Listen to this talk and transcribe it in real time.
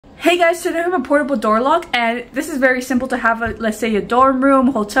Hey guys, today I have a portable door lock, and this is very simple to have, let's say a dorm room,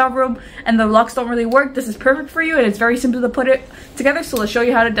 hotel room, and the locks don't really work. This is perfect for you, and it's very simple to put it together, so let's show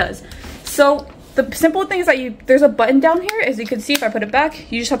you how it does. So the simple thing is that there's a button down here. As you can see, if I put it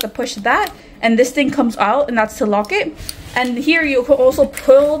back, you just have to push that, and this thing comes out, and that's to lock it. And here you can also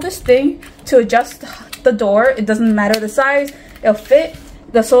pull this thing to adjust the door. It doesn't matter the size, it'll fit.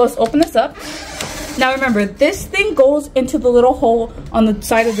 So let's open this up. Now remember, this thing goes into the little hole on the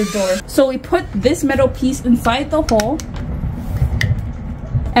side of the door. So we put this metal piece inside the hole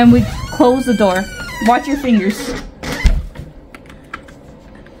and we close the door. Watch your fingers.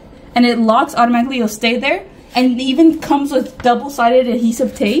 And it locks automatically, it'll stay there. And it even comes with double-sided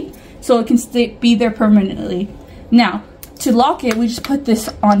adhesive tape so it can be there permanently. Now, to lock it, we just put this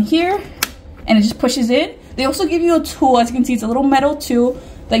on here and it just pushes in. They also give you a tool, as you can see, it's a little metal tool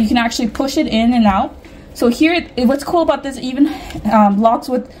that you can actually push it in and out. So here, what's cool about this, even locks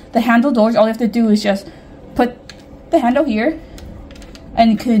with the handle doors. All you have to do is just put the handle here and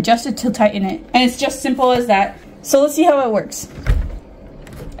you can adjust it to tighten it. And it's just simple as that. So let's see how it works.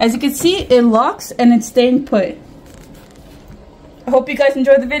 As you can see, it locks and it's staying put. I hope you guys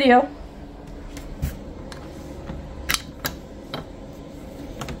enjoyed the video.